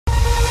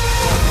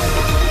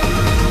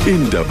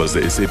Indaba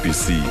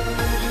ze-SABC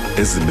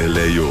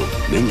ezimeleyo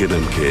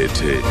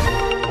nengenamkhethe.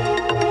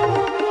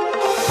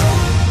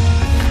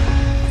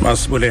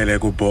 Masibulele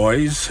ku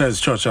boys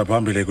esichocha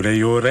phambili kule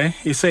yure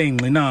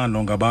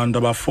iseyingxinano ngabantu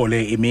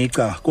abafole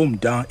imigca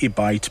kumda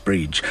i-Beit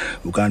bridge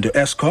ukanti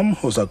u-Eskom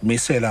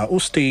uzakumisela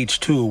uStage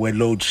 2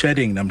 weLoad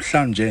shedding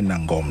namhlanje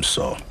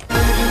nangomso.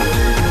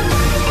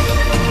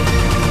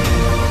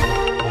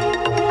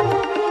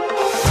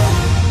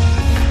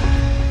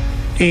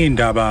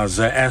 Indaba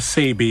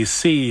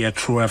ze-SABC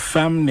ye-True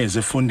FM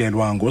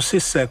nezifundelwa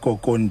ngusiseko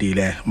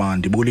Kondile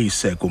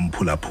mandibulise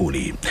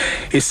kumphulaphuli.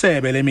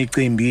 Isebe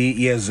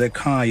lemicimbi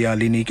yezekhaya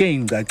linike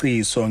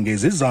ingcaciso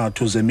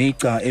ngezizathu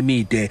zemigca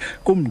emide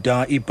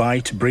kumda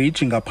i-Beit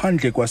bridge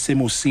ngaphandle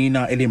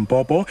kwasemusina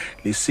eLimpopo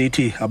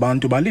lisithi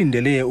abantu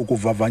balindele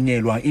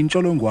ukuvavanyelwa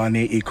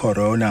intsholongwane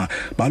i-corona.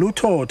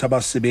 Baluthotha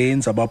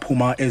abasebenzi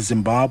abaphuma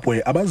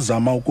eZimbabwe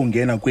abazama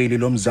ukungena kweli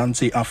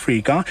loMzantsi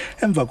Afrika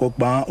emva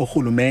kokuba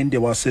urhulumente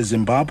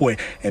waseZimbabwe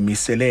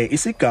emisele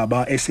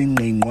isigaba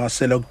esingqingqwa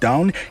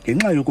se-lockdown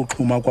ngenxa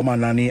yokuxhuma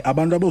kwamanani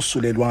abantu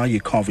abosulelwa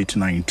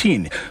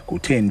yi-COVID-19.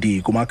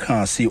 Kuthendi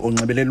kumakhasi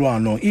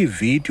onxibelelwano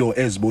iivideo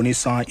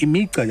ezibonisa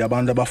imigca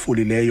yabantu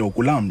abafulileyo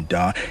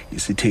kulamda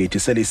isithethi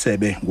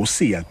selisebe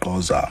nguSiya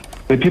Qoza.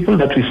 The people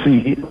that we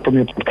see from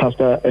your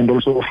podcaster and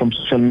also from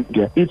social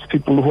media, it's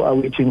people who are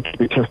waiting to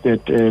be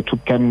tested to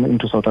come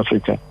into South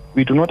Africa.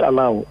 We do not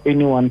allow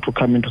anyone to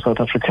come into South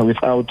Africa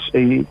without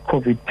a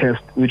COVID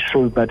test which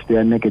shows that they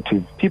are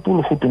negative.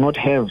 People who do not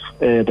have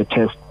the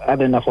test are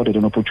then afforded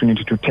an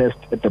opportunity to test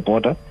at the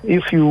border.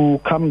 If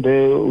you come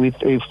there with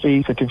a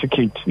fake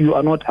certificate, you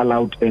are not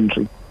allowed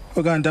entry.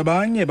 Ukanti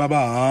abanye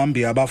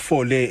babahambi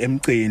abafole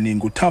emgceni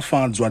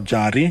nguthafanzwa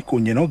Jari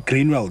kunye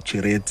noGreenwell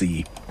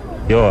Chiredzi.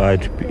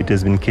 It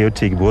has been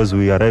chaotic because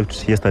we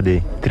arrived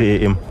yesterday 3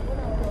 a.m.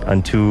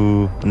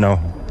 until now.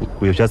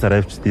 We have just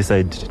arrived this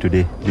side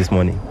today, this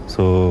morning.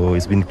 So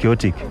it's been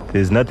chaotic.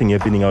 There's nothing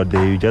happening out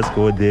there. You just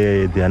go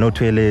there. There are no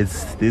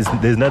toilets.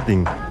 There's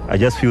nothing. I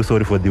just feel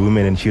sorry for the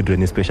women and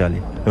children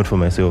especially, not for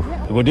myself.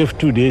 I got to have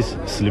 2 days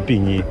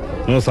sleeping here.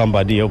 No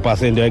somebody help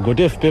us. And I got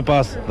to have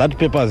papers. That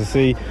papers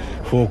say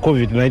for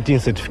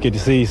COVID-19 certificate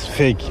say it's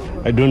fake.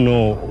 I don't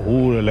know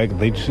who like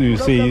they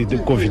say the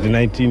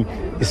COVID-19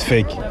 is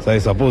fake. So I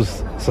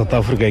suppose South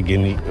Africa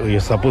again, you're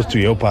supposed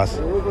to help us.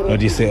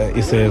 But it's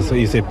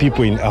a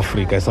people in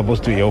Africa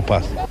supposed to help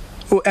us.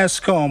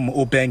 U-Eskom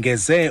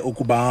ubhengeze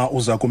ukuba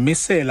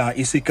uzakumisela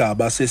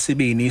isigaba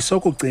sesibini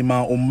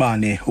sokucima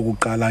umbane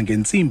ukuqala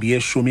ngentsimbi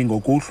ye-10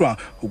 ngokuhlwa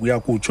ukuya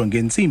kutsho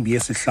ngentsimbi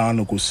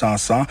ye-5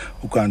 kusasa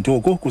ukanti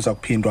oku kuza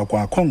kuphindwa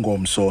kwakho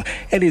ngomso.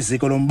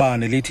 Eliziko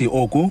lombane lithi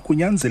oku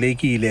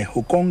kunyanzelekile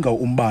ukonga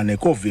umbane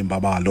koovimba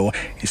balo.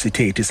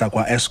 Isithethi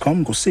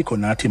sakwa-Eskom ngusiko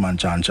nathi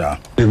manjanja.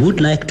 We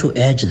would like to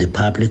urge the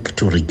public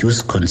to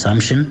reduce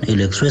consumption,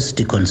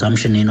 electricity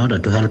consumption, in order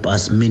to help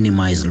us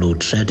minimize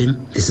load shedding.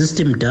 The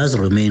system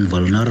does remain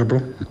vulnerable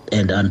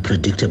and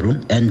unpredictable,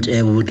 and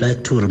we would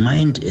like to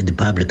remind the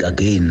public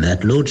again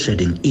that load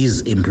shedding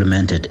is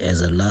implemented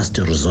as a last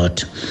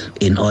resort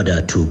in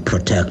order to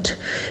protect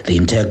the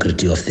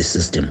integrity of the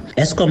system.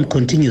 Eskom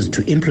continues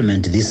to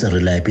implement this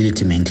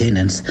reliability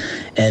maintenance,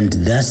 and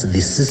thus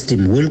the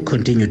system will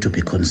continue to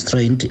be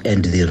constrained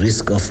and the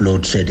risk of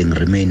load shedding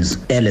remains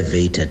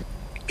elevated.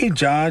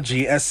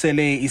 Ijaji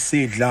esele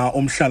isidla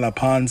umhlala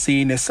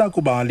phansi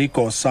nesakuba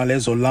ligosa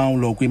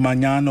lezolawulo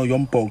kwimanyano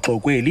yombhoxo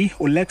kweli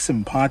uLex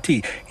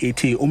Mphathi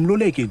ithi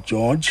umluleki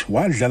George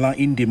wadlala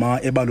indima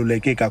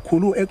ebaluleke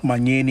kakhulu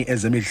ekumanyeni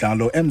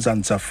ezemidlalo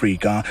eMzantsi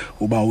Afrika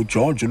uba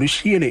uGeorge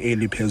ulishiyele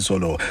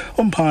eliphezolo.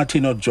 Mphathi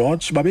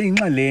noGeorge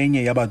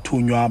babeyinxalenye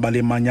yabathunywa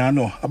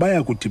balemanyano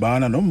abaya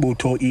kudibana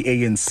nombutho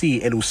iANC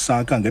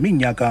eLusaka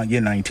ngeminyaka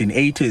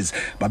ye-1980s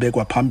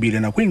babekwa phambili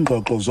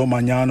nakwingxoxo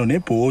zomanyano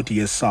nebhodi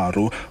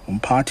yeSARU.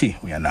 Umphathi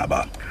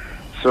uyanaba.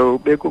 So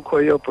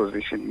bekukho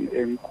opposition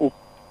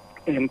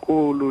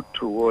enkulu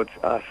towards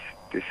us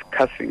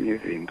discussing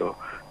izinto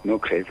no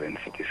Cravens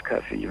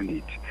discussing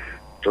unit.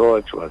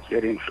 George was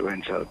very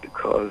influential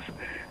because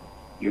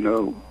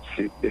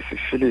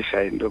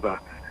besifilisha indoba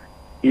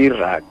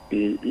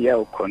i-rugby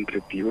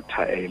contribute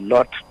a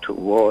lot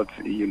towards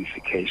the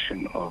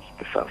unification of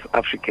the South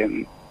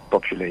African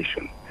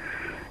population,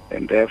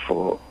 and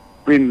therefore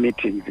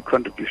meeting the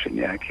contribution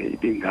yakhe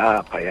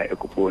ibingaphaya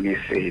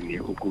ekuboniseni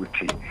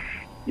ukuthi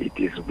it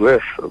is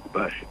worth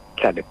ukuba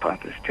sihlale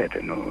phansi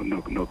sithethe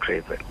no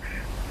Craven.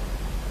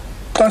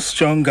 Xa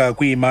sijonga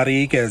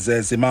kwiimarike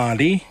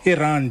zezimali,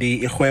 irandi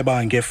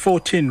irhweba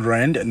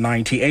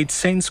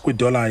nge-14.98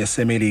 kwidola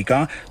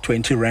yaseMelika,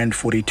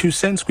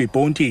 20.42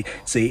 kwiponti,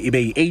 ze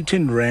ibe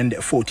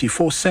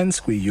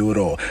yi-18.44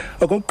 kwi-euro.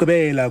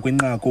 Okokugqibela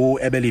kwinqaku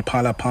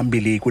ebeliphala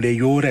phambili kule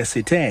yure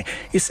sithe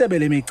isebe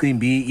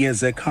lemicimbi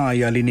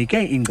yezekhaya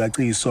linike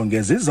ingcaciso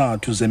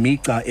ngezizathu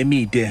zemigca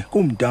emide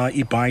kumda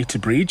i-Beit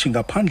bridge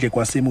ngaphandle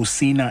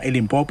kwasemusina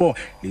eLimpopo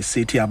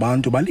lisithi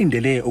abantu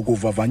balindele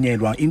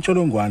ukuvavanyelwa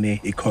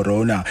intsholongwane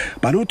i-corona.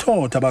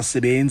 Baluthotha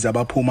abasebenzi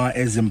abaphuma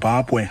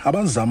eZimbabwe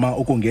abazama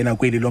ukungena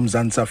kweli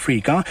loMzantsi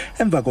Afrika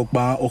emva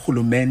kokuba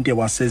urhulumente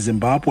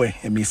waseZimbabwe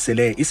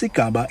emisele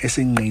isigaba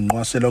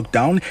esingqingqwa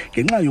se-lockdown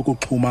ngenxa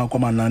yokuxhuma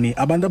kwamanani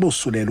abantu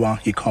abosulelwa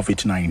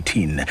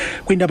yi-COVID-19.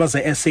 Kwindaba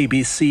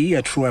ze-SABC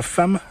True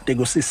FM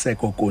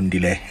ndingusiseko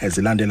Kundile,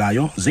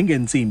 ezilandelayo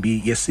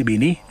zingentsimbi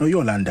yesibini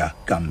noYolanda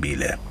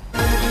Kambile.